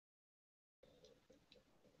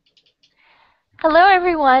Hello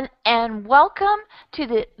everyone and welcome to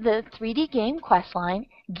the 3D game Questline,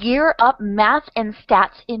 Gear Up Math and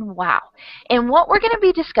Stats in WoW. And what we're going to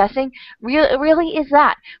be discussing really is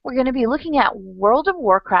that. We're going to be looking at World of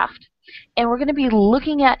Warcraft, and we're going to be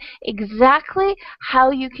looking at exactly how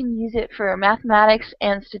you can use it for mathematics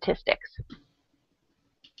and statistics.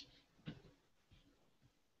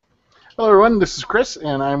 Hello everyone, this is Chris,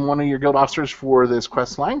 and I'm one of your guild officers for this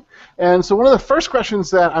quest line. And so one of the first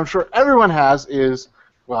questions that I'm sure everyone has is,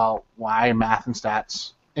 well, why math and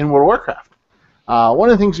stats in World of Warcraft? One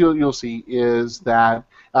of the things you'll see is that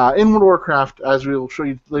in World of Warcraft, as we'll show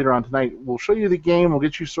you later on tonight, we'll show you the game, we'll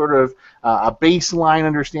get you sort of a baseline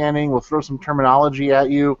understanding, we'll throw some terminology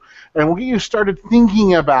at you, and we'll get you started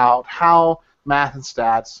thinking about how math and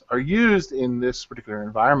stats are used in this particular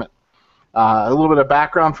environment. A little bit of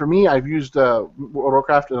background for me, I've used World of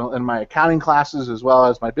Warcraft in my accounting classes as well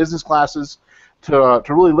as my business classes to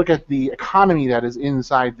really look at the economy that is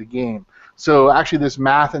inside the game. So actually this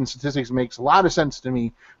math and statistics makes a lot of sense to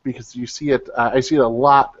me because you see it, I see it a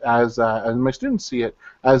lot as my students see it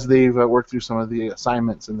as they've worked through some of the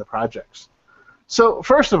assignments and the projects. So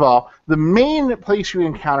first of all, the main place you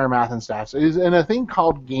encounter math and stats is in a thing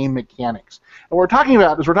called game mechanics. And what we're talking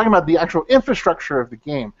about the actual infrastructure of the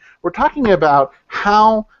game. We're talking about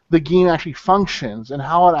how the game actually functions and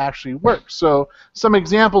how it actually works. So some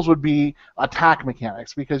examples would be attack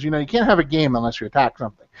mechanics, because you can't have a game unless you attack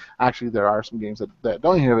something. Actually, there are some games that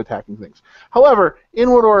don't even have attacking things. However, in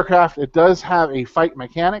World of Warcraft, it does have a fight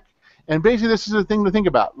mechanic. And basically, this is a thing to think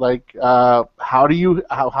about. Like, how are you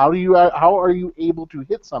able to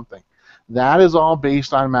hit something? That is all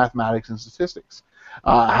based on mathematics and statistics.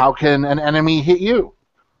 How can an enemy hit you?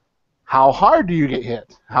 How hard do you get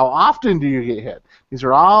hit? How often do you get hit? These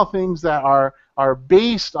are all things that are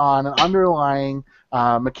based on an underlying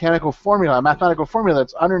mechanical formula, a mathematical formula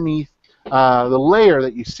that's underneath the layer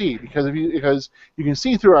that you see. Because you can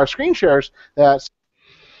see through our screen shares that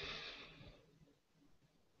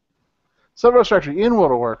subrows are actually in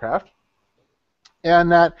World of Warcraft,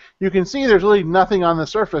 and that you can see there's really nothing on the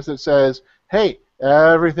surface that says, hey,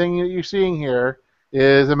 everything that you're seeing here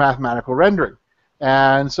is a mathematical rendering.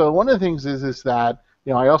 And so one of the things is that,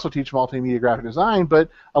 I also teach multimedia graphic design, but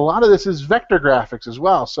a lot of this is vector graphics as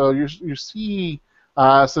well. So you see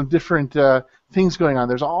some different things going on.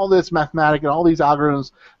 There's all this mathematics and all these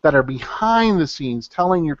algorithms that are behind the scenes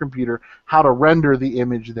telling your computer how to render the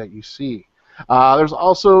image that you see. There's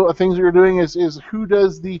also things that you're doing is who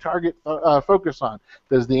does the target focus on?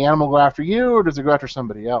 Does the animal go after you, or does it go after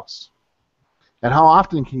somebody else? And how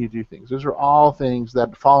often can you do things? Those are all things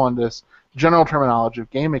that fall into this general terminology of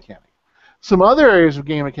game mechanics. Some other areas of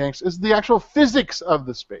game mechanics is the actual physics of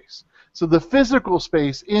the space. So the physical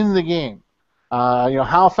space in the game.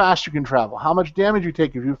 How fast you can travel, how much damage you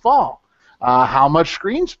take if you fall, how much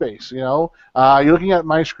screen space. You're looking at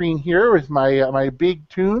my screen here with my big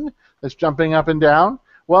toon that's jumping up and down.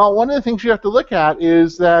 Well, one of the things you have to look at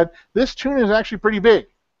is that this toon is actually pretty big.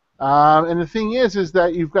 And the thing is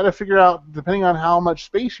that you've got to figure out, depending on how much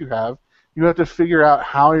space you have to figure out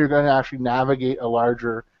how you're going to actually navigate a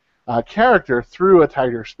larger character through a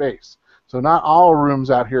tighter space. So not all rooms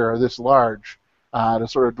out here are this large to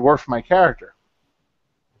sort of dwarf my character.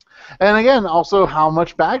 And again, also how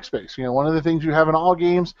much bag space. One of the things you have in all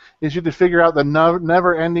games is you have to figure out the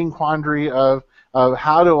never-ending quandary of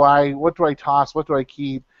what do I toss, what do I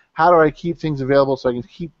keep, how do I keep things available so I can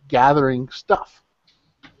keep gathering stuff.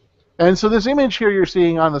 And so this image here you're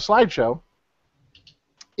seeing on the slideshow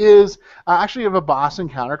is actually of a boss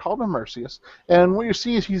encounter called Immersius, and what you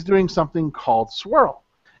see is he's doing something called swirl,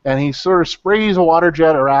 and he sort of sprays a water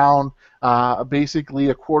jet around basically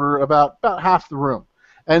about half the room.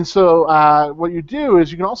 And so what you do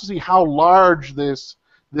is you can also see how large this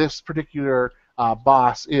particular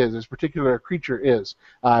boss is, this particular creature is,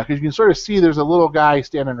 because you can sort of see there's a little guy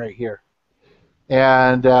standing right here.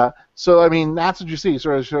 And so, I mean, that's what you see.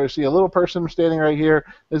 Sort of see a little person standing right here.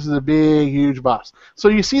 This is a big, huge boss. So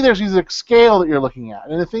you see there's a scale that you're looking at.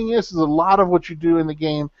 And the thing is a lot of what you do in the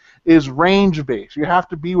game is range-based. You have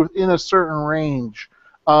to be within a certain range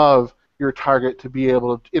of your target to be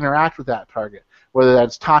able to interact with that target, whether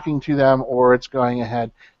that's talking to them or it's going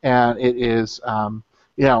ahead and it is,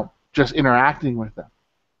 just interacting with them.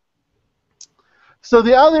 So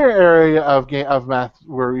the other area of math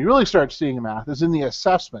where we really start seeing math is in the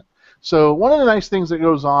assessment. So one of the nice things that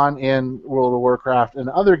goes on in World of Warcraft and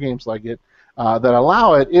other games like it that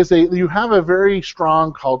allow it is you have a very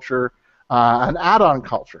strong culture, an add-on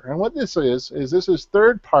culture. And what this is this is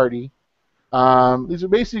third-party. These are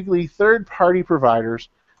basically third-party providers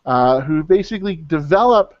who basically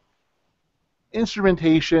develop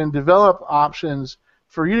instrumentation, develop options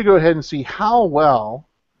for you to go ahead and see how well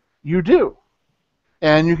you do.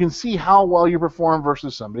 And you can see how well you perform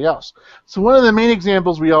versus somebody else. So one of the main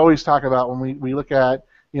examples we always talk about when we look at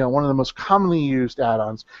one of the most commonly used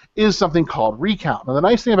add-ons is something called Recount. Now the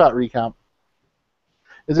nice thing about Recount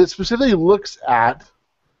is it specifically looks at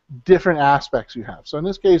different aspects you have. So in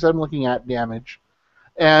this case, I'm looking at damage.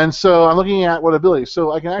 And so I'm looking at what abilities.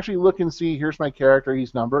 So I can actually look and see, here's my character, he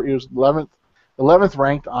was 11th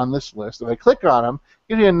ranked on this list. If I click on him,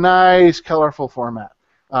 it gives you a nice colorful format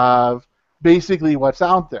of basically what's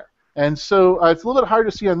out there. And so it's a little bit hard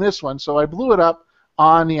to see on this one, so I blew it up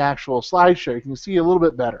on the actual slide share. You can see a little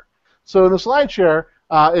bit better. So in the slide share,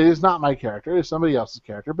 it is not my character, it's somebody else's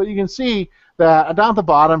character, but you can see that down at the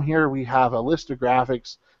bottom here we have a list of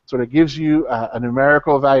graphics. Sort of gives you a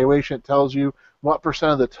numerical evaluation. It tells you what %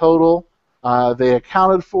 of the total they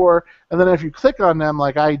accounted for, and then if you click on them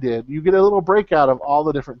like I did, you get a little breakout of all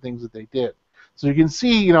the different things that they did. So you can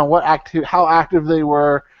see, how active they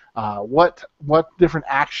were, what different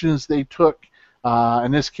actions they took.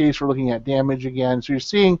 In this case, we're looking at damage again. So you're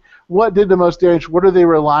seeing what did the most damage, what are they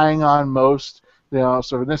relying on most.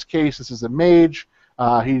 So in this case, this is a mage.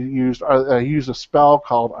 He used a spell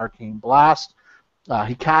called Arcane Blast.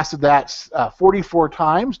 He casted that 44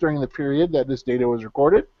 times during the period that this data was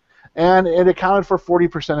recorded, and it accounted for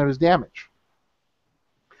 40% of his damage.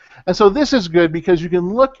 And so this is good because you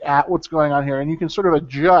can look at what's going on here, and you can sort of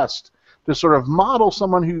adjust to sort of model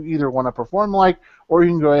someone who you either want to perform like, or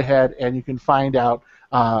you can go ahead and you can find out,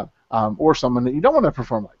 or someone that you don't want to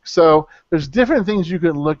perform like. So there's different things you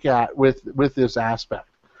can look at with this aspect.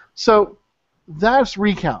 So that's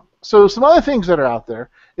Recount. So some other things that are out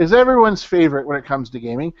there is everyone's favorite when it comes to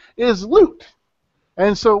gaming is loot.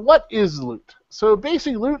 And so what is loot? So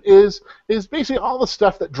basically loot is basically all the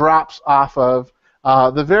stuff that drops off of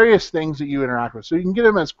the various things that you interact with. So you can get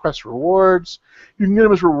them as quest rewards. You can get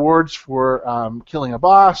them as rewards for killing a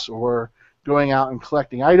boss or going out and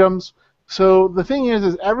collecting items. So the thing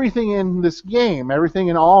is everything in this game, everything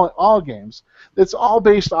in all games, it's all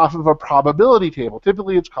based off of a probability table.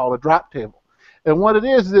 Typically it's called a drop table. And what it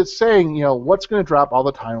is it's saying, what's going to drop all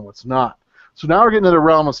the time and what's not. So now we're getting into the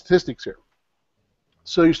realm of statistics here.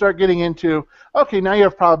 So you start getting into, okay, now you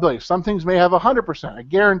have probability. Some things may have 100%, a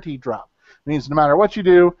guaranteed drop. It means no matter what you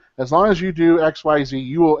do, as long as you do X, Y, Z,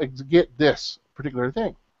 you will get this particular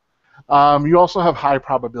thing. You also have high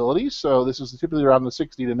probabilities, so this is typically around the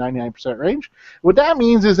 60 to 99% range. What that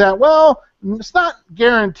means is that, well, it's not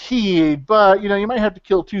guaranteed, but you might have to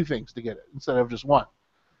kill 2 things to get it instead of just 1.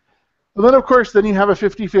 And then, of course, then you have a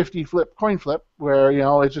 50-50 coin flip, where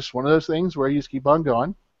it's just one of those things where you just keep on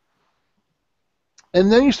going.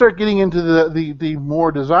 And then you start getting into the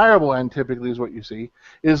more desirable end, typically is what you see,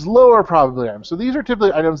 is lower probability items. So these are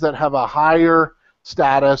typically items that have a higher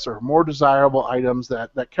status or more desirable items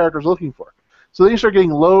that characters are looking for. So then you start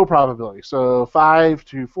getting low probability, so 5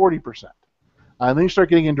 to 40%. And then you start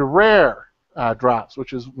getting into rare drops,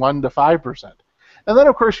 which is 1 to 5%. And then,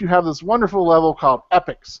 of course, you have this wonderful level called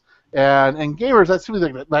epics. And gamers,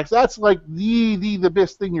 that's like the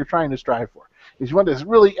best thing you're trying to strive for. Is you want this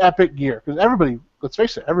really epic gear, because everybody, let's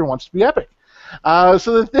face it, everyone wants to be epic. So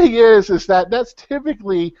the thing is that that's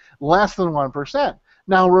typically less than 1%.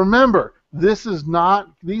 Now remember, these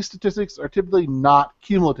statistics are typically not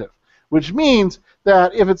cumulative, which means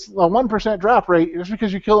that if it's a 1% drop rate, just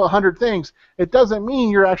because you kill 100 things, it doesn't mean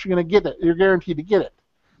you're actually going to get it. You're guaranteed to get it.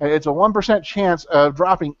 It's a 1% chance of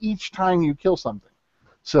dropping each time you kill something.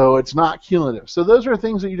 So it's not cumulative. So those are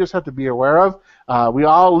things that you just have to be aware of. We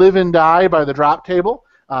all live and die by the drop table.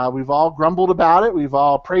 We've all grumbled about it. We've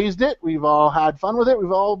all praised it. We've all had fun with it.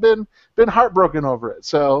 We've all been heartbroken over it.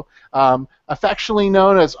 So affectionately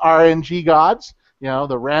known as RNG gods,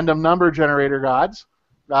 the random number generator gods.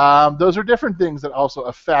 Those are different things that also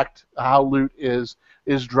affect how loot is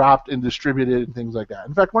dropped and distributed and things like that.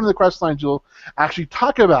 In fact, one of the quest lines you'll actually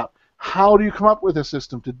talk about how do you come up with a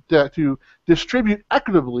system to distribute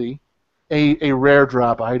equitably a rare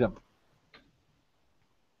drop item.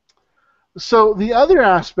 So the other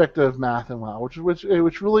aspect of math and WoW, which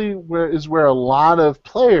really is where a lot of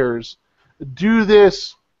players do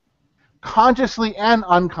this consciously and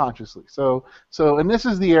unconsciously. And this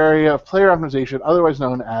is the area of player optimization, otherwise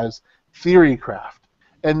known as theorycraft.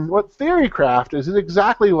 And what theorycraft is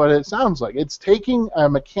exactly what it sounds like. It's taking a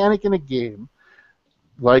mechanic in a game,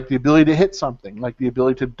 like the ability to hit something, like the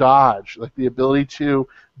ability to dodge, like the ability to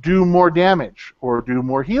do more damage or do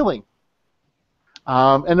more healing.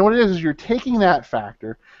 And what it is you're taking that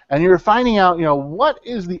factor and you're finding out, what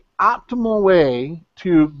is the optimal way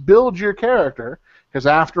to build your character, because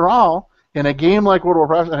after all, In a game like World of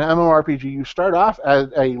Warcraft, an MMORPG, you start off at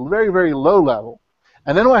a very, very low level.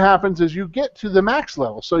 And then what happens is you get to the max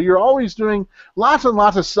level. So you're always doing lots and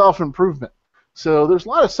lots of self-improvement. So there's a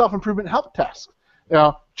lot of self-improvement help tasks.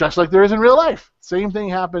 Just like there is in real life. Same thing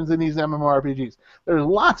happens in these MMORPGs. There's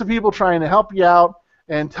lots of people trying to help you out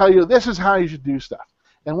and tell you this is how you should do stuff.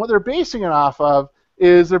 And what they're basing it off of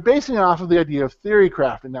is they're basing it off of the idea of theory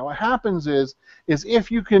crafting. Now what happens is if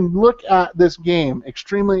you can look at this game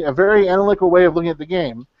a very analytical way of looking at the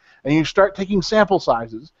game, and you start taking sample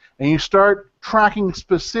sizes, and you start tracking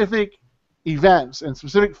specific events and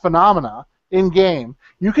specific phenomena in game,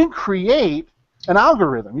 you can create an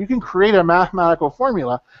algorithm. You can create a mathematical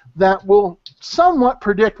formula that will somewhat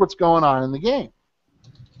predict what's going on in the game.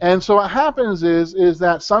 And so what happens is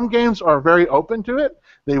that some games are very open to it.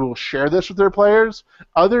 They will share this with their players.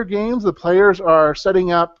 Other games, the players are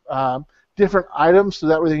setting up different items so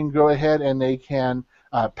that way they can go ahead and they can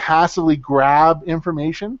passively grab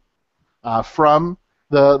information from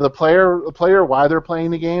the player while they're playing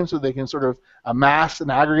the game, so they can sort of amass and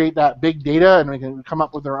aggregate that big data, and they can come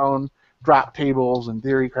up with their own drop tables and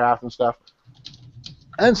theory craft and stuff.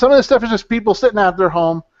 And some of this stuff is just people sitting at their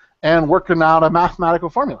home and working out a mathematical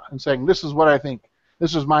formula and saying, this is what I think.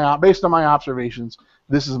 This is based on my observations.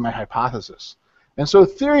 This is my hypothesis. And so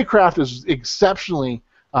theory craft is an exceptional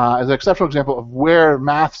example of where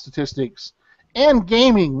math, statistics, and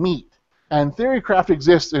gaming meet. And theory craft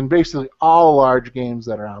exists in basically all large games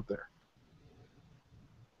that are out there.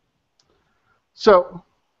 So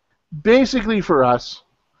basically for us,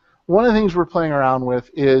 one of the things we're playing around with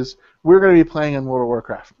is we're going to be playing in World of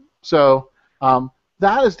Warcraft. So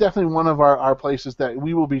that is definitely one of our places that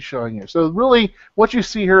we will be showing you. So really, what you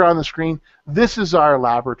see here on the screen, this is our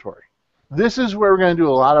laboratory. This is where we're going to do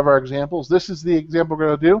a lot of our examples. This is the example we're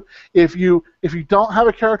going to do. If you don't have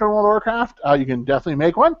a character in World of Warcraft, you can definitely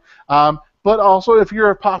make one. But also, if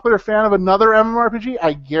you're a popular fan of another MMORPG,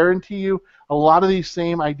 I guarantee you a lot of these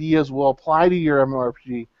same ideas will apply to your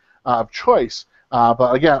MMORPG of choice.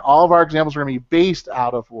 But again, all of our examples are going to be based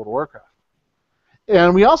out of World of Warcraft.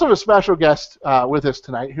 And we also have a special guest with us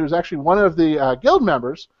tonight, who's actually one of the guild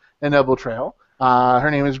members in Noble Trail. Her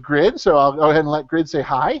name is Grid, so I'll go ahead and let Grid say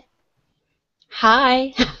hi.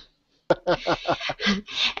 Hi.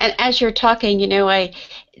 And as you're talking,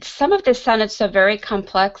 some of this sounded so very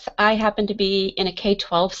complex. I happen to be in a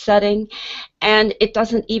K-12 setting, and it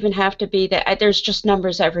doesn't even have to be that. There's just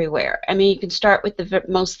numbers everywhere. I mean, you can start with the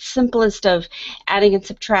most simplest of adding and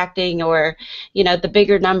subtracting, or, the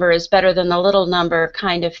bigger number is better than the little number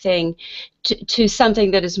kind of thing, to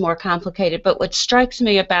something that is more complicated. But what strikes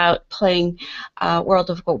me about playing World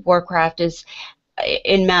of Warcraft is,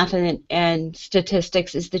 in math and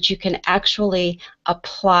statistics, is that you can actually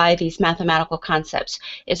apply these mathematical concepts.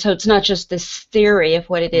 So it's not just this theory of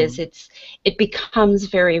what it is, it becomes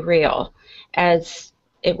very real as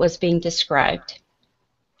it was being described.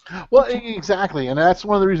 Well, exactly, and that's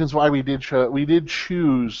one of the reasons why we did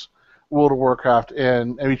choose World of Warcraft,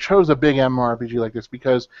 and we chose a big MMORPG like this,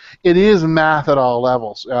 because it is math at all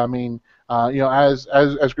levels. I mean, as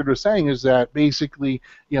Grid was saying, is that basically,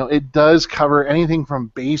 it does cover anything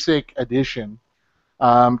from basic addition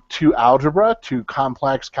to algebra to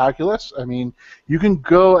complex calculus. I mean, you can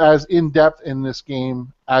go as in-depth in this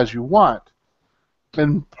game as you want.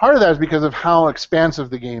 And part of that is because of how expansive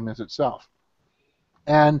the game is itself.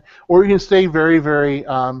 Or you can stay very, very,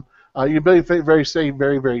 stay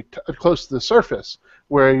very, very close to the surface,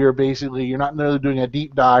 where you're not really doing a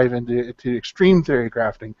deep dive into extreme theory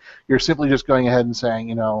crafting. You're simply just going ahead and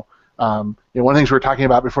saying, one of the things we were talking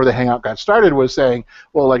about before the Hangout got started was saying,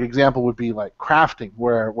 well, like example would be like crafting,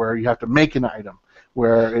 where you have to make an item,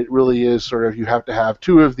 where it really is sort of you have to have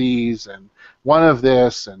 2 of these and 1 of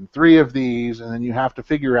this and 3 of these, and then you have to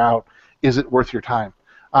figure out, is it worth your time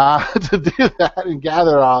to do that and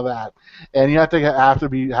gather all that. And you have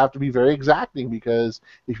to be very exacting, because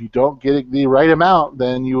if you don't get it the right amount,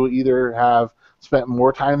 then you will either have spent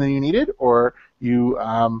more time than you needed, or you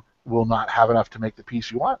will not have enough to make the piece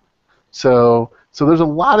you want. So there's a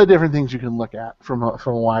lot of different things you can look at from a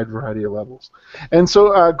wide variety of levels. And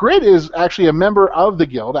so Grid is actually a member of the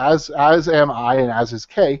guild, as am I, and as is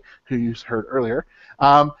Kay, who you heard earlier.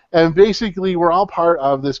 And basically, we're all part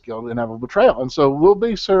of this guild, Inevitable Betrayal. And so we'll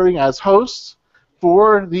be serving as hosts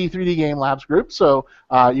for the 3D Game Labs group. So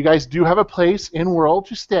you guys do have a place in World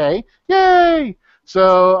to stay. Yay!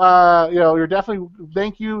 So, you're definitely,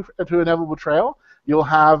 thank you to Inevitable Betrayal. You'll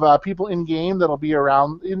have people in-game that'll be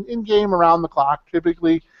around, in-game around the clock,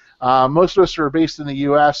 typically. Most of us are based in the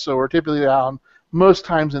U.S., so we're typically around most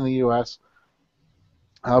times in the U.S.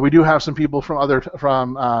 We do have some people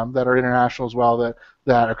that are international as well that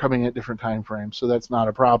that are coming at different time frames, so that's not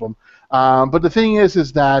a problem. But the thing is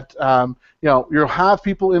that you'll have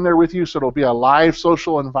people in there with you, so it'll be a live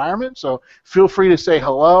social environment. So feel free to say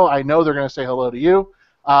hello. I know they're going to say hello to you.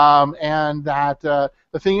 And that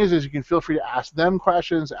the thing is you can feel free to ask them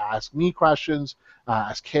questions, ask me questions,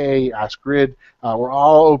 ask Kay, ask Grid. We're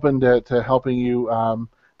all open to helping you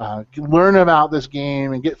learn about this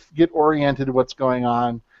game and get oriented to what's going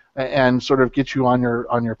on, and sort of get you on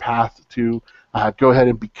your path to go ahead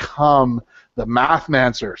and become the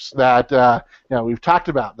Mathmancers that we've talked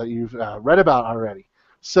about, that you've read about already.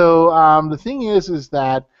 So the thing is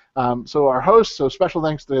that so our host, so special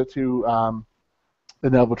thanks to the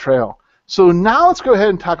Neville Trail. So now let's go ahead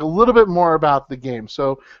and talk a little bit more about the game.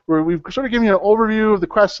 So we've sort of given you an overview of the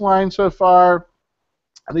quest line so far,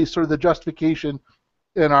 at least sort of the justification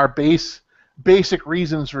and our basic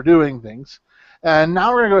reasons for doing things. And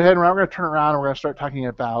now we're going to go ahead and we're going to turn around and we're going to start talking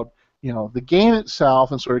about the game itself,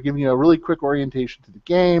 and sort of giving you a really quick orientation to the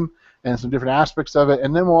game and some different aspects of it.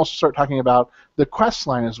 And then we'll also start talking about the quest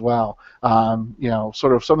line as well.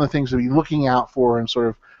 Sort of some of the things to be looking out for, and sort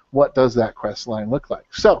of what does that quest line look like.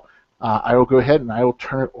 So I will go ahead and I will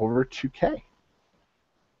turn it over to Kay.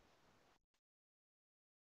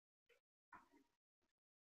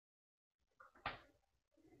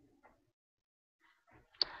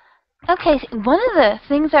 Okay, so one of the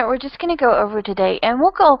things that we're just going to go over today, and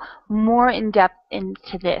we'll go more in depth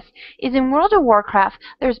into this, is in World of Warcraft,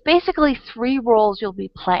 there's basically 3 roles you'll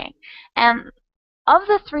be playing. And of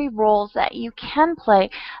the 3 roles that you can play,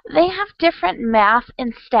 they have different math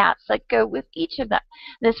and stats that go with each of them.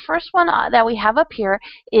 This first one that we have up here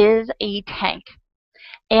is a tank.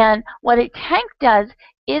 And what a tank does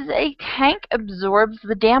is a tank absorbs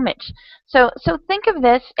the damage. So think of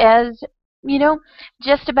this as,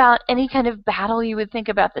 just about any kind of battle you would think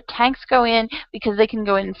about. The tanks go in because they can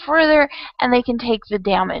go in further and they can take the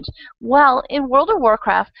damage. Well, in World of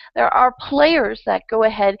Warcraft, there are players that go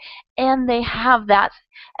ahead and they have that,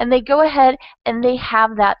 and they go ahead and they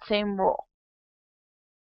have that same role.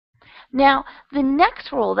 Now, the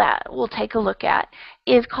next rule that we'll take a look at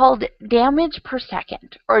is called damage per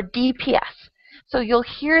second, or DPS. So you'll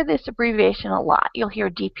hear this abbreviation a lot. You'll hear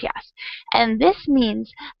DPS. And this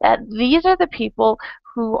means that these are the people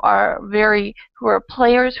who are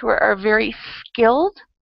players who are very skilled,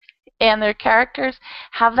 and their characters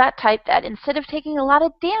have that type that instead of taking a lot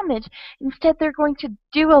of damage, instead they're going to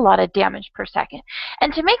do a lot of damage per second.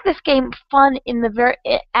 And to make this game fun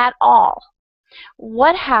at all,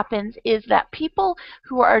 what happens is that people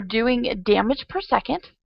who are doing damage per second,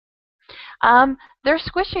 they're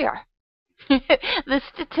squishier. The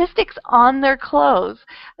statistics on their clothes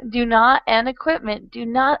and equipment do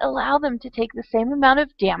not allow them to take the same amount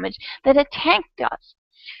of damage that a tank does.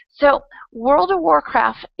 So World of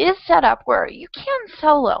Warcraft is set up where you can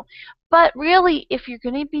solo, but really if you're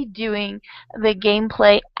going to be doing the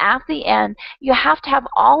gameplay at the end, you have to have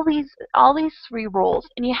all these 3 roles,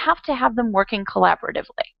 and you have to have them working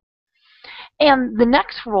collaboratively. And the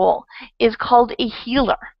next role is called a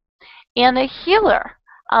healer. And a healer,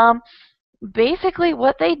 basically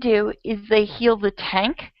what they do is they heal the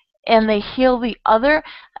tank and they heal the other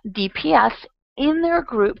DPS in their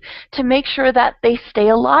group to make sure that they stay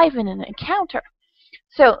alive in an encounter.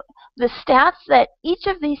 So the stats that each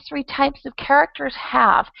of these 3 types of characters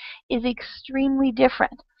have is extremely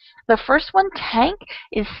different. The first one, tank,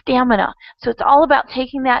 is stamina. So it's all about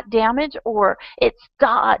taking that damage, or it's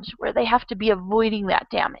dodge, where they have to be avoiding that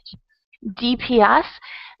damage. DPS,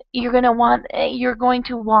 you're going to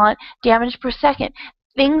want damage per second.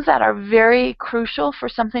 Things that are very crucial for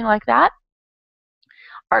something like that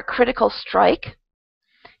are critical strike,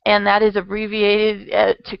 and that is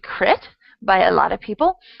abbreviated to crit by a lot of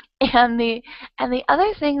people. And the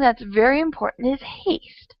other thing that's very important is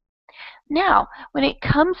haste. Now, when it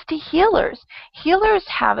comes to healers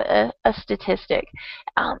have a statistic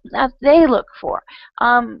that they look for.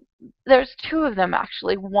 There's 2 of them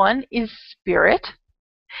actually. One is spirit,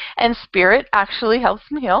 and spirit actually helps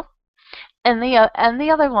them heal. And the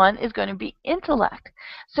other one is going to be intellect.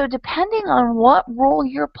 So depending on what role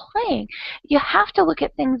you're playing, you have to look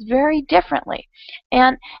at things very differently.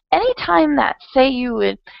 And any time that, say, you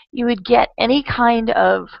would get any kind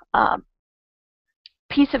of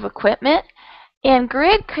piece of equipment, and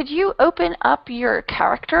Grid, could you open up your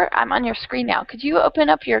character? I'm on your screen now. Could you open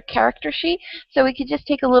up your character sheet so we could just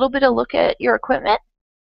take a little bit of look at your equipment?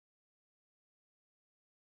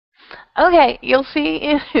 Okay, you'll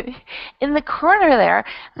see in the corner there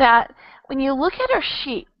that when you look at our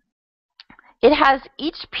sheet, it has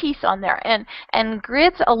each piece on there, and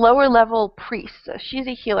Grid's a lower level priest, so she's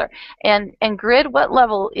a healer. And Grid, what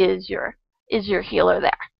level is your is your healer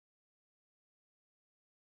there?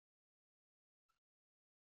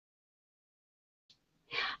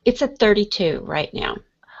 It's at 32 right now.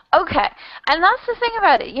 Okay, and that's the thing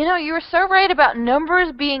about it. You know, you were so right about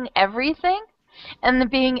numbers being everything and the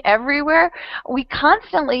being everywhere. We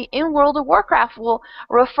constantly, in World of Warcraft, will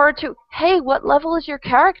refer to, hey, what level is your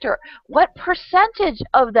character? What percentage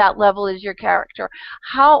of that level is your character?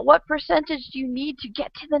 What percentage do you need to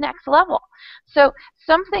get to the next level? So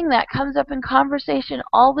something that comes up in conversation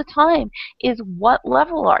all the time is, what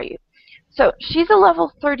level are you? So she's a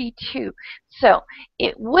level 32. So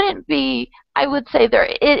it wouldn't be, I would say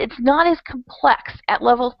it's not as complex at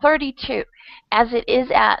level 32 as it is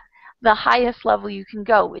at the highest level you can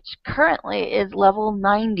go, which currently is level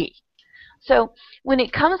 90. So when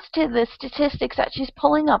it comes to the statistics that she's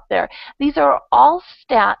pulling up there, these are all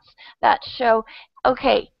stats that show,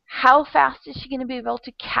 okay, how fast is she going to be able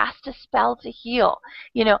to cast a spell to heal?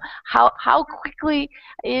 You know, how quickly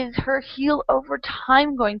is her heal over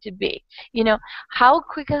time going to be? You know, how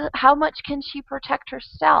much can she protect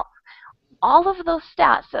herself? All of those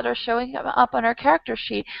stats that are showing up on our character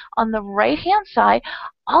sheet on the right hand side,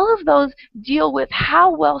 all of those deal with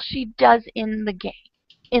how well she does in the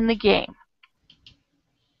game.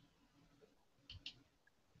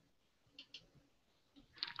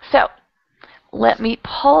 So let me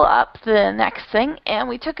pull up the next thing, and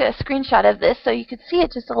we took a screenshot of this so you could see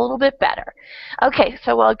it just a little bit better. Okay,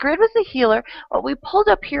 so while Grid was a healer, what we pulled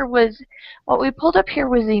up here was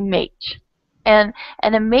a mage. And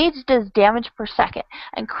a mage does damage per second.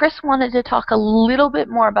 And Chris wanted to talk a little bit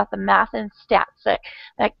more about the math and stats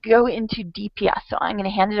that go into DPS, so I'm going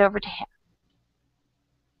to hand it over to him.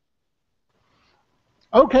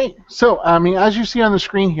 Okay, so as you see on the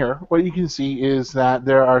screen here, what you can see is that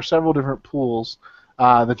there are several different pools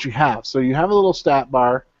that you have. So you have a little stat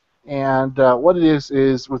bar, and what it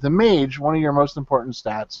is with a mage, one of your most important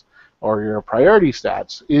stats, or your priority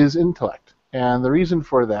stats, is intellect. And the reason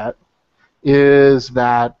for that is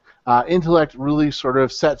that intellect really sort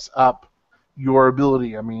of sets up your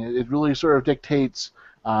ability. I mean, it really sort of dictates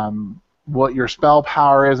what your spell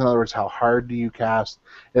power is. In other words, how hard do you cast.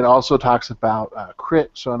 It also talks about crit,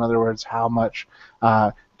 so in other words, how much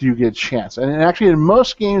do you get chance. And actually, in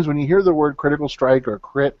most games, when you hear the word critical strike or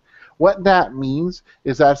crit, what that means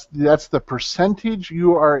is that's the percentage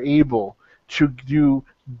you are able to do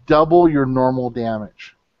double your normal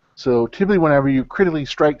damage. So typically, whenever you critically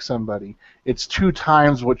strike somebody, it's 2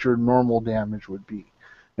 times what your normal damage would be.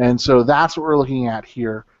 And so that's what we're looking at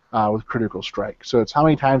here with critical strike. So it's how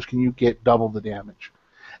many times can you get double the damage.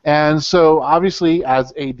 And so obviously,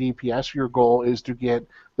 as a DPS, your goal is to get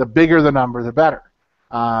the bigger the number, the better.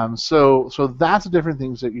 So that's the different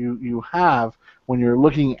things that you have when you're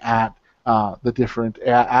looking at the different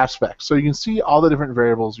aspects. So you can see all the different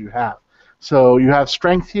variables you have. So you have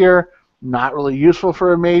strength here. Not really useful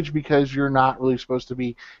for a mage because you're not really supposed to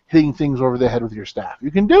be hitting things over the head with your staff.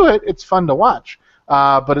 You can do it. It's fun to watch.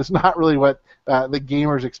 But it's not really what the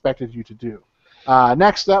gamers expected you to do.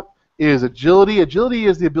 Next up is agility. Agility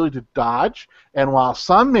is the ability to dodge, and while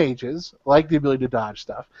some mages like the ability to dodge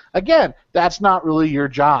stuff, again, that's not really your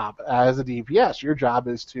job as a DPS. Your job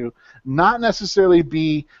is to not necessarily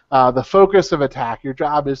be the focus of attack. Your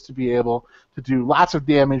job is to be able to do lots of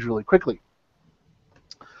damage really quickly.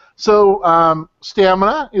 So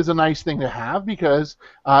stamina is a nice thing to have because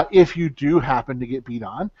if you do happen to get beat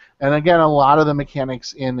on, and again, a lot of the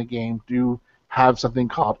mechanics in the game do have something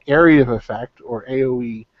called area of effect or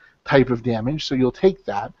AoE type of damage, so you'll take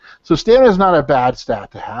that. So stamina is not a bad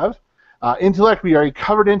stat to have. Intellect, we already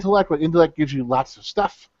covered intellect, but intellect gives you lots of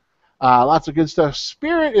stuff, lots of good stuff.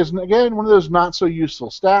 Spirit is, again, one of those not so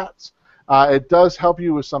useful stats. It does help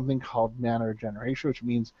you with something called mana regeneration, which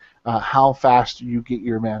means how fast you get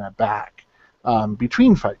your mana back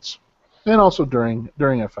between fights, and also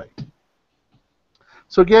during a fight.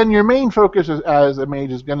 So again, your main focus as a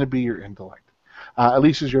mage is going to be your intellect, at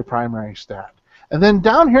least as your primary stat. And then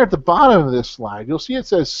down here at the bottom of this slide, you'll see it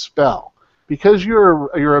says spell. Because you're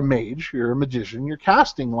a mage, you're a magician, you're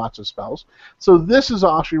casting lots of spells. So this is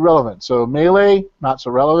actually relevant. So melee, not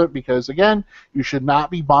so relevant because, again, you should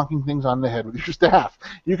not be bonking things on the head with your staff.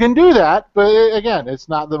 You can do that, but again, it's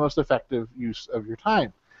not the most effective use of your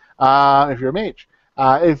time if you're a mage.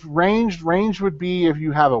 If ranged would be if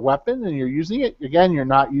you have a weapon and you're using it. Again, you're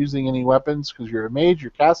not using any weapons because you're a mage,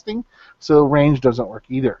 you're casting, so range doesn't work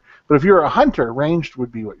either. But if you're a hunter, ranged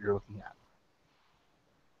would be what you're looking at.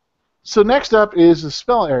 So next up is the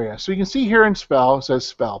spell area. So you can see here in spell, it says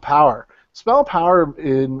spell power. Spell power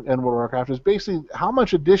in World of Warcraft is basically how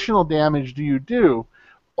much additional damage do you do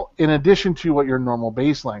in addition to what your normal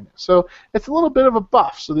baseline is. So it's a little bit of a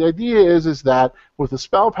buff. So the idea is that with the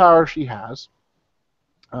spell power she has,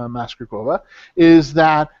 Maskrikova, is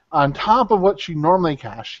that on top of what she normally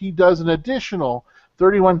casts, she does an additional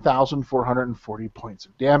 31,440 points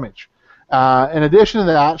of damage. In addition to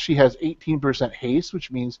that, she has 18% haste,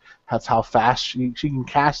 which means that's how fast she can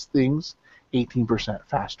cast things 18%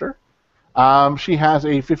 faster. She has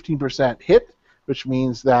a 15% hit, which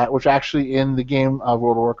means that, which actually in the game of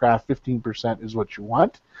World of Warcraft, 15% is what you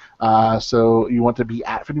want. So you want to be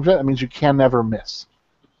at 50%. That means you can never miss.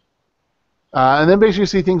 And then basically you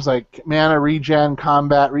see things like mana regen,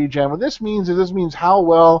 combat regen. What this means is how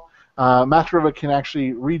well Maskrova can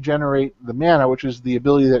actually regenerate the mana, which is the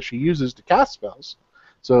ability that she uses to cast spells.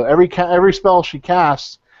 So every spell she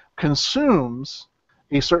casts consumes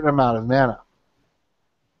a certain amount of mana.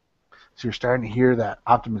 So you're starting to hear that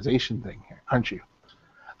optimization thing here, aren't you?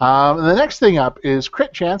 And the next thing up is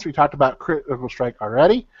crit chance. We talked about critical strike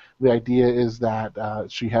already. The idea is that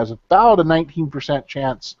she has about a 19%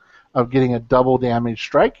 chance of getting a double damage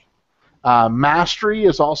strike. Mastery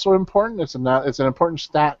is also important. It's an important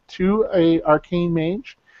stat to a arcane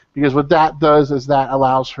mage, because what that does is that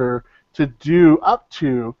allows her to do up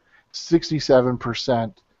to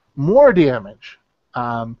 67% more damage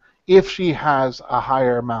if she has a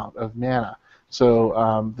higher amount of mana.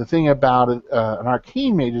 So the thing about an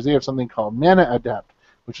arcane mage is they have something called Mana Adept,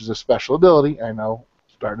 which is a special ability. I know,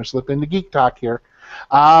 starting to slip into geek talk here.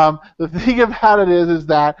 The thing about it is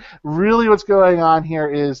that really what's going on here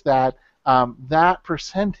is that that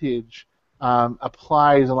percentage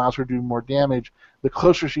applies, allows her to do more damage the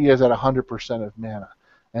closer she is at 100% of mana.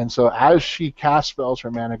 And so as she casts spells,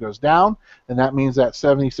 her mana goes down, and that means that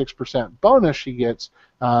 76% bonus she gets,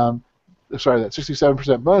 that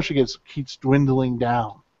 67% bonus she gets keeps dwindling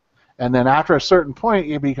down. And then after a certain point,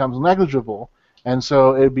 it becomes negligible. And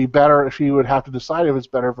so it'd be better if she would have to decide if it's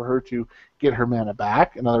better for her to get her mana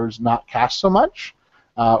back, in other words, not cast so much,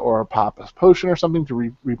 or pop a potion or something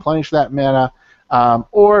to replenish that mana,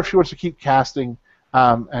 or if she wants to keep casting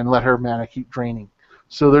and let her mana keep draining.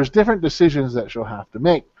 So there's different decisions that she'll have to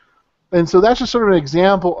make. And so that's just sort of an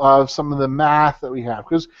example of some of the math that we have,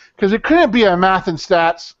 because it couldn't be a math and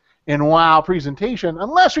stats in WoW presentation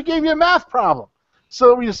unless we gave you a math problem.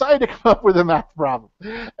 So we decided to come up with a math problem.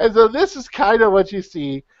 And so this is kind of what you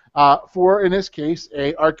see for, in this case,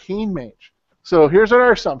 a arcane mage. So here's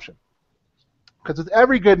our assumption. Because with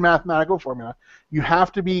every good mathematical formula, you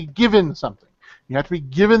have to be given something. You have to be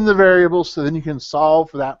given the variables so then you can solve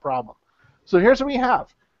for that problem. So here's what we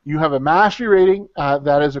have. You have a mastery rating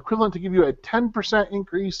that is equivalent to give you a 10%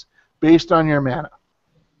 increase based on your mana.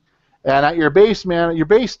 And at your base mana, your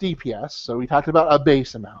base DPS, so we talked about a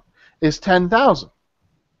base amount, is 10,000.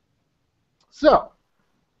 So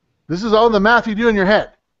this is all the math you do in your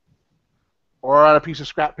head or on a piece of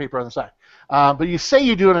scrap paper on the side. But you say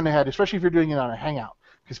you do it in the head, especially if you're doing it on a Hangout,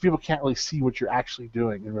 because people can't really see what you're actually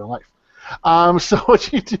doing in real life. So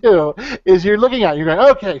what you do is you're looking at it, you're going,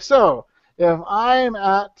 okay, so if I'm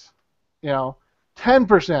at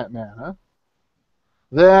 10% mana,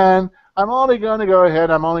 then I'm only going to go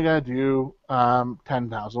ahead, I'm only going to do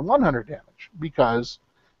 10,100 damage, because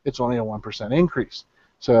it's only a 1% increase.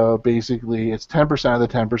 So basically it's 10% of the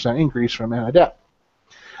 10% increase from mana depth.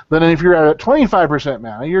 Then if you're at 25%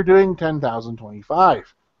 mana, you're doing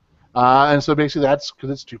 10,025. And so basically that's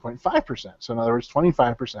because it's 2.5%. So in other words,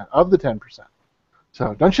 25% of the 10%.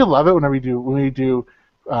 So don't you love it when we do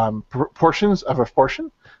portions of a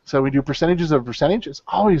portion? So we do percentages of a percentage. It's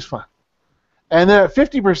always fun. And then at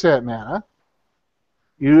 50% mana,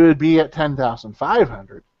 you would be at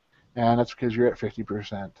 10,500. And that's because you're at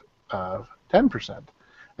 50% of 10%.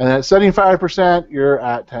 And then at 75%, you're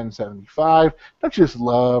at 1075. Don't you just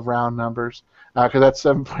love round numbers? Because that's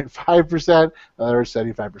 7.5%. In other words,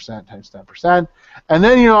 75% times 10%. And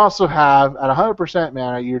then you also have, at 100%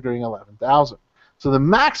 mana, you're doing 11,000. So the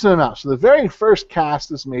maximum amount, so the very first cast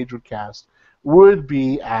this mage would cast would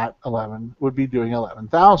be doing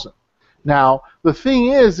 11,000. Now, the thing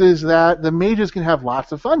is that the mages can have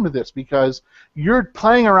lots of fun with this, because you're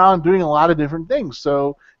playing around doing a lot of different things.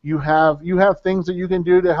 So you have things that you can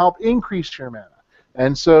do to help increase your mana.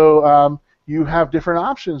 And so you have different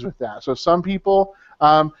options with that. So some people,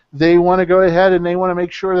 they want to go ahead and they want to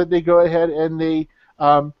make sure that they go ahead and they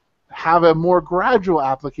have a more gradual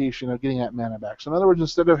application of getting that mana back. So in other words,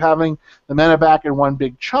 instead of having the mana back in one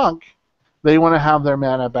big chunk, they want to have their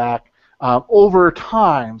mana back over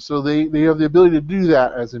time. So they have the ability to do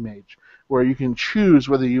that as a mage, where you can choose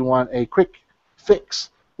whether you want a quick fix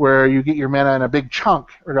where you get your mana in a big chunk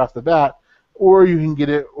right off the bat, or you can get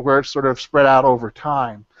it where it's sort of spread out over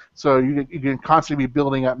time. So you can constantly be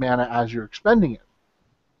building up mana as you're expending it.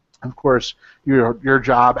 Of course, your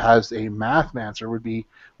job as a mathmancer would be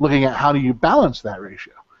looking at how do you balance that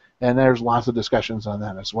ratio. And there's lots of discussions on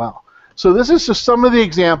that as well. So this is just some of the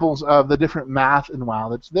examples of the different math in WoW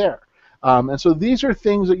that's there. And so these are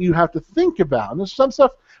things that you have to think about. And there's some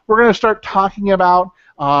stuff we're going to start talking about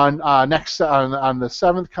on on the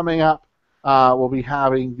 7th coming up. We'll be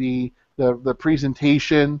having the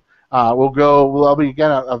presentation. We'll be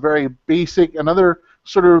again a very basic, another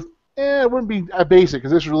sort of, it wouldn't be a basic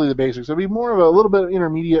because this is really the basics. It'll be more of a little bit of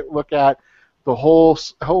intermediate look at the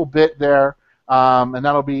whole bit there, and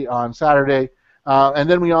that'll be on Saturday. And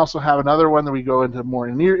then we also have another one that we go into more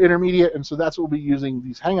intermediate, and so that's what we'll be using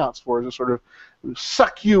these Hangouts for, is to sort of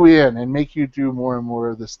suck you in and make you do more and more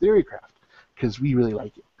of this theorycraft, because we really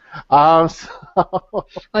like it. Well,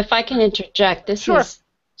 if I can interject, this Sure. is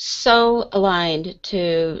so aligned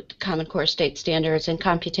to Common Core state standards and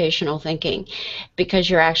computational thinking, because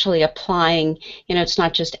you're actually applying, it's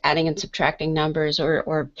not just adding and subtracting numbers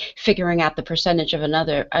or figuring out the percentage of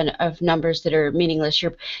numbers that are meaningless.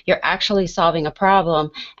 You're actually solving a problem,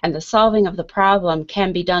 and the solving of the problem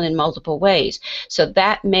can be done in multiple ways. So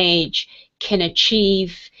that mage can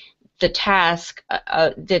achieve the task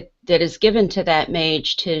that is given to that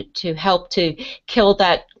mage to help to kill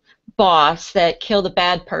that boss, that kill the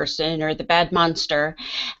bad person or the bad monster,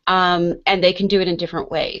 and they can do it in different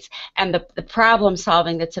ways. And the problem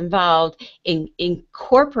solving that's involved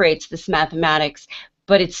incorporates this mathematics,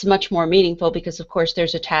 but it's much more meaningful because, of course,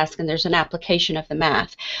 there's a task and there's an application of the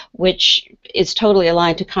math, which is totally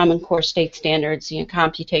aligned to Common Core state standards,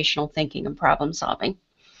 computational thinking and problem solving.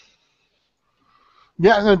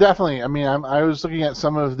 Yeah, no, definitely. I mean, I was looking at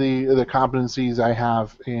some of the competencies I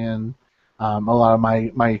have in a lot of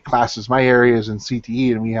my classes. My area is in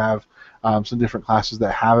CTE, and we have some different classes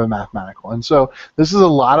that have a mathematical. And so this is a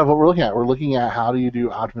lot of what we're looking at. We're looking at how do you do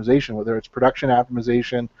optimization, whether it's production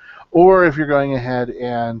optimization, or if you're going ahead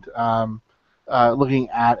and looking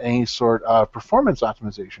at any sort of performance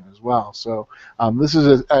optimization as well. So this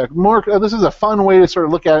is this is a fun way to sort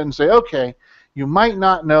of look at it and say, okay, you might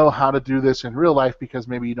not know how to do this in real life because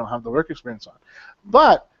maybe you don't have the work experience on.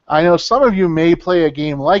 But I know some of you may play a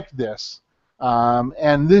game like this,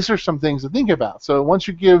 and these are some things to think about. So once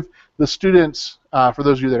you give the students, for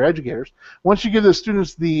those of you that are educators, once you give the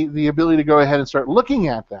students the ability to go ahead and start looking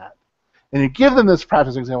at that, and you give them this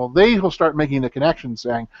practice example, they will start making the connection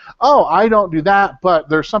saying, oh, I don't do that, but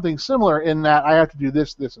there's something similar in that I have to do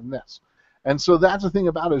this, this, and this. And so that's the thing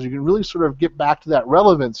about it, is you can really sort of get back to that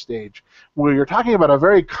relevance stage where you're talking about a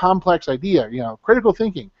very complex idea, critical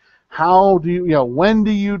thinking. How do you, when do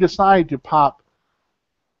you decide to pop,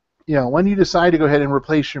 when do you decide to go ahead and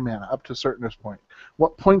replace your mana up to a certain point?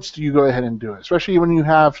 What points do you go ahead and do it? Especially when you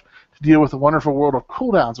have to deal with the wonderful world of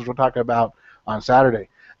cooldowns, which we'll talk about on Saturday.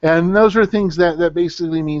 And those are things that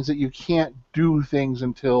basically means that you can't do things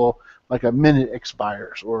until like a minute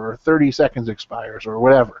expires or 30 seconds expires or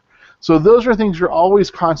whatever. So those are things you're always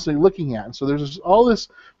constantly looking at. And so there's all this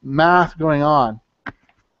math going on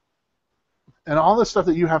and all this stuff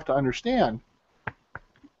that you have to understand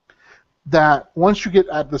that once you get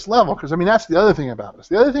at this level, because I mean that's the other thing about this.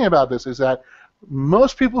 The other thing about this is that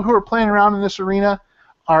most people who are playing around in this arena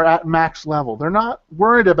are at max level. They're not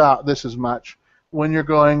worried about this as much when you're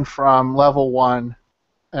going from level 1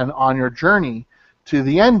 and on your journey to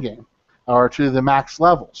the end game or to the max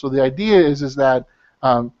level. So the idea is that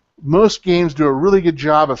most games do a really good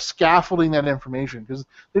job of scaffolding that information because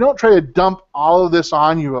they don't try to dump all of this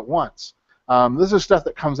on you at once. This is stuff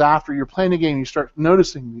that comes after you're playing a game and you start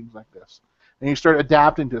noticing things like this. And you start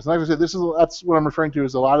adapting to it. So like I said, that's what I'm referring to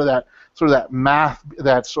is a lot of that sort of that math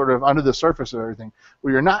that's sort of under the surface of everything,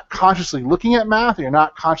 where you're not consciously looking at math, you're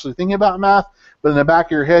not consciously thinking about math, but in the back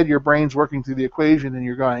of your head, your brain's working through the equation and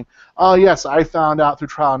you're going, oh yes, I found out through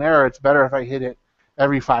trial and error it's better if I hit it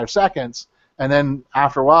every 5 seconds. And then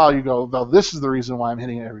after a while, you go, well, this is the reason why I'm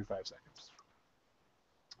hitting it every 5 seconds.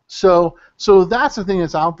 So that's the thing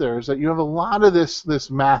that's out there, is that you have a lot of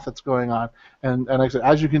this math that's going on. And like I said,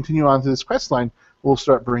 as you continue on through this quest line, we'll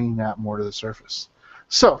start bringing that more to the surface.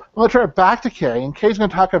 So I'm going to turn it back to Kay, and Kay's going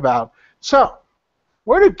to talk about, so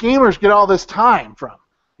where do gamers get all this time from?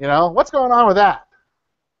 What's going on with that?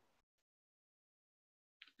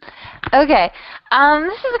 Okay,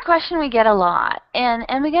 this is a question we get a lot, and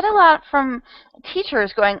we get a lot from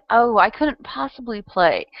teachers going, oh, I couldn't possibly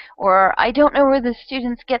play, or I don't know where the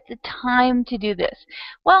students get the time to do this.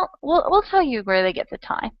 Well, we'll tell you where they get the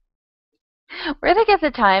time. Where they get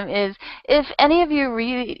the time is if any of you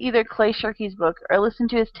read either Clay Shirky's book or listen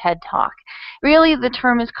to his TED Talk, really the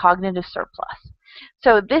term is cognitive surplus.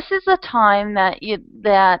 So this is a time that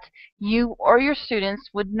you or your students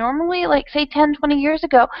would normally, like say 10, 20 years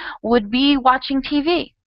ago, would be watching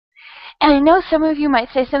TV. And I know some of you might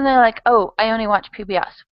say something like, oh, I only watch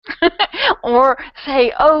PBS. Or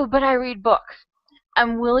say, oh, but I read books.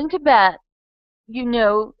 I'm willing to bet you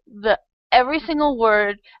know every single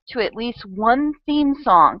word to at least one theme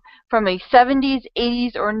song from a 70s,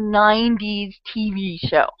 80s, or 90s TV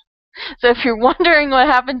show. So if you're wondering what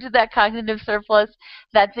happened to that cognitive surplus,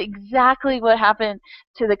 that's exactly what happened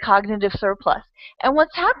to the cognitive surplus. And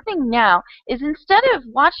what's happening now is instead of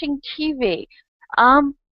watching TV,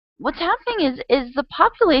 what's happening is the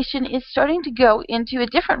population is starting to go into a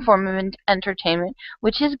different form of entertainment,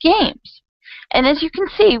 which is games. And as you can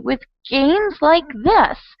see, with games like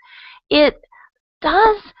this, it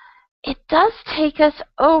does take us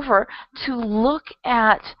over to look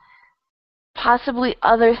at possibly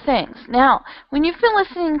other things. Now, when you've been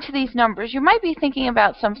listening to these numbers, you might be thinking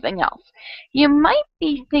about something else. You might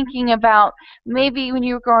be thinking about maybe when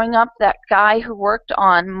you were growing up, that guy who worked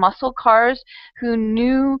on muscle cars, who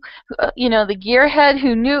knew, the gearhead,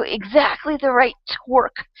 who knew exactly the right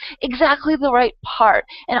torque, exactly the right part,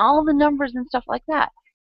 and all the numbers and stuff like that.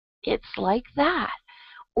 It's like that.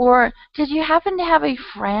 Or did you happen to have a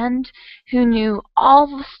friend who knew all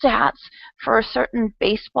the stats for a certain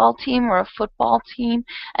baseball team or a football team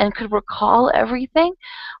and could recall everything?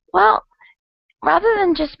 Well, rather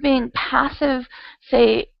than just being passive,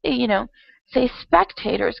 say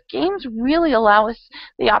spectators, games really allow us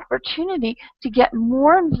the opportunity to get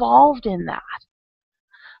more involved in that.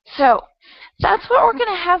 So that's what we're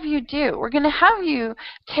going to have you do. We're going to have you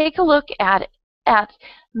take a look at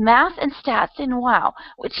math and stats in WoW,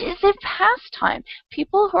 which is a pastime.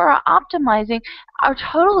 People who are optimizing are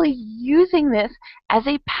totally using this as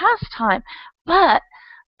a pastime, but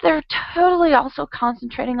they're totally also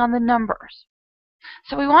concentrating on the numbers.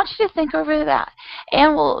 So we want you to think over that.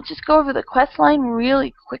 And we'll just go over the quest line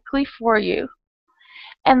really quickly for you.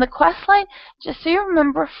 And the quest line, just so you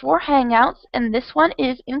remember, 4 hangouts, and this one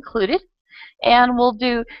is included. And we'll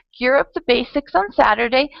do Gear Up the Basics on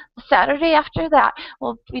Saturday. The Saturday after that,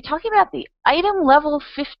 we'll be talking about the item level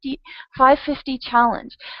 550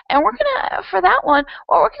 challenge. And we're going to, for that one,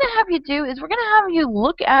 what we're going to have you do is we're going to have you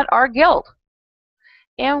look at our guild.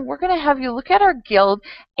 And we're going to have you look at our guild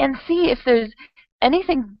and see if there's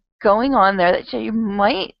anything going on there that you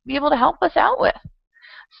might be able to help us out with.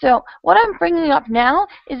 So what I'm bringing up now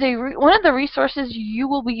is one of the resources you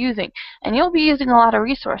will be using, and you'll be using a lot of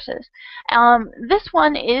resources. This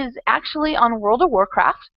one is actually on World of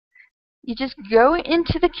Warcraft. You just go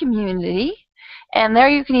into the community, and there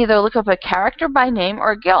you can either look up a character by name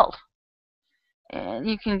or a guild. And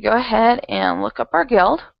you can go ahead and look up our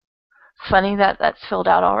guild. Funny that that's filled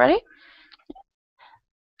out already.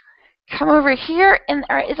 Come over here, and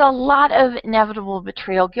there is a lot of inevitable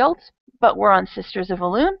betrayal guilds, but we're on Sisters of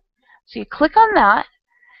Elune. So you click on that,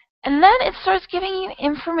 and then it starts giving you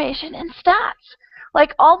information and stats.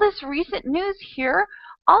 Like all this recent news here,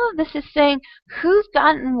 all of this is saying who's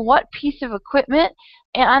gotten what piece of equipment,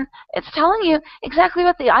 and it's telling you exactly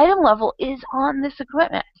what the item level is on this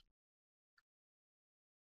equipment.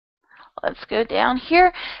 Let's go down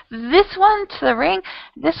here. This one to the ring,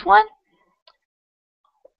 this one,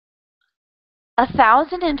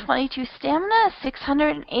 1,022 stamina,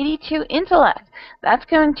 682 intellect. That's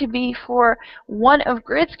going to be for one of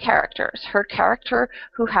Grid's characters, her character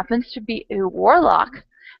who happens to be a warlock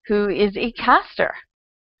who is a caster.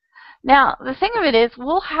 Now, the thing of it is,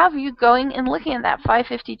 we'll have you going and looking at that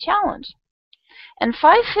 550 challenge. And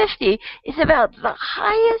 550 is about the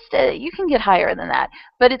highest, you can get higher than that,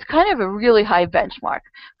 but it's kind of a really high benchmark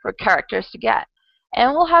for characters to get.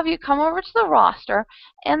 And we'll have you come over to the roster,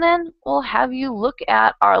 and then we'll have you look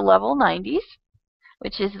at our level 90s,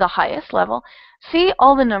 which is the highest level. See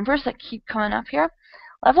all the numbers that keep coming up here?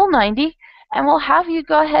 Level 90, and we'll have you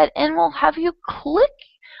go ahead and we'll have you click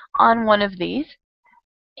on one of these,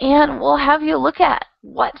 and we'll have you look at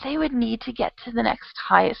what they would need to get to the next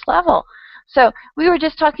highest level. So we were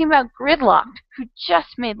just talking about Gridlocked, who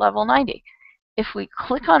just made level 90. If we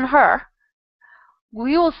click on her,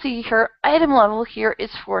 we will see her item level here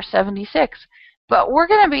is 476. But we're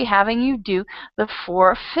going to be having you do the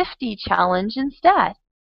 450 challenge instead.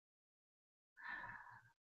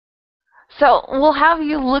 So we'll have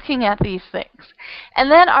you looking at these things. And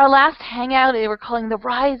then our last hangout, we're calling the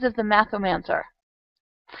Rise of the Mathomancer.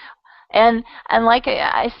 And like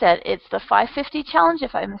I said, it's the 550 challenge.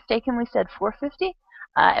 If I mistakenly said 450,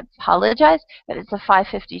 I apologize, but it's a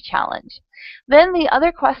 550 challenge. Then the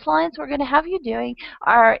other quest lines we're going to have you doing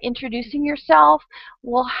are introducing yourself.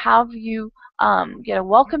 We'll have you get a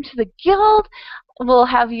welcome to the guild. We'll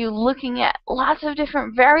have you looking at lots of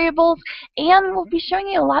different variables, and we'll be showing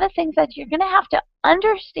you a lot of things that you're going to have to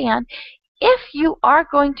understand if you are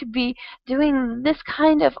going to be doing this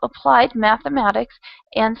kind of applied mathematics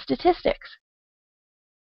and statistics.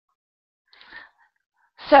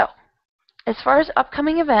 So, as far as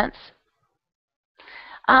upcoming events,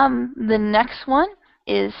 the next one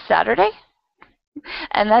is Saturday,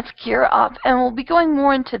 and that's Gear Up, and we'll be going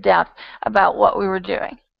more into depth about what we were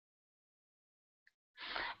doing.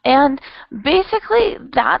 And basically,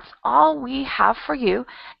 that's all we have for you.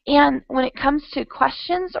 And when it comes to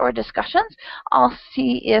questions or discussions, I'll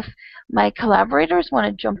see if my collaborators want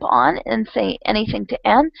to jump on and say anything to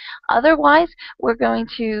end. Otherwise, we're going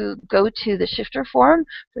to go to the Shifter Forum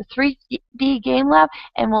for 3D Game Lab,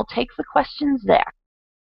 and we'll take the questions there.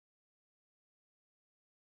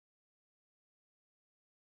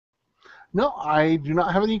 No, I do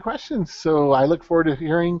not have any questions. So I look forward to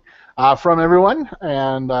hearing from everyone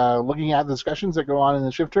and looking at the discussions that go on in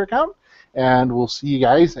the Shifter account. And we'll see you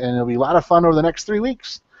guys, and it'll be a lot of fun over the next 3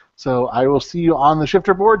 weeks. So I will see you on the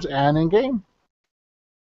Shifter boards and in game.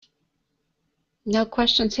 No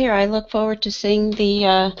questions here. I look forward to seeing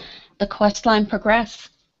the quest line progress.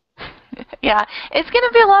 Yeah, it's going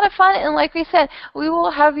to be a lot of fun, and like we said, we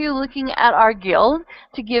will have you looking at our guild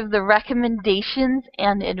to give the recommendations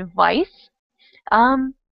and advice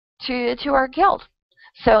to our guild.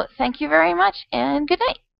 So thank you very much, and good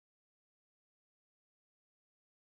night.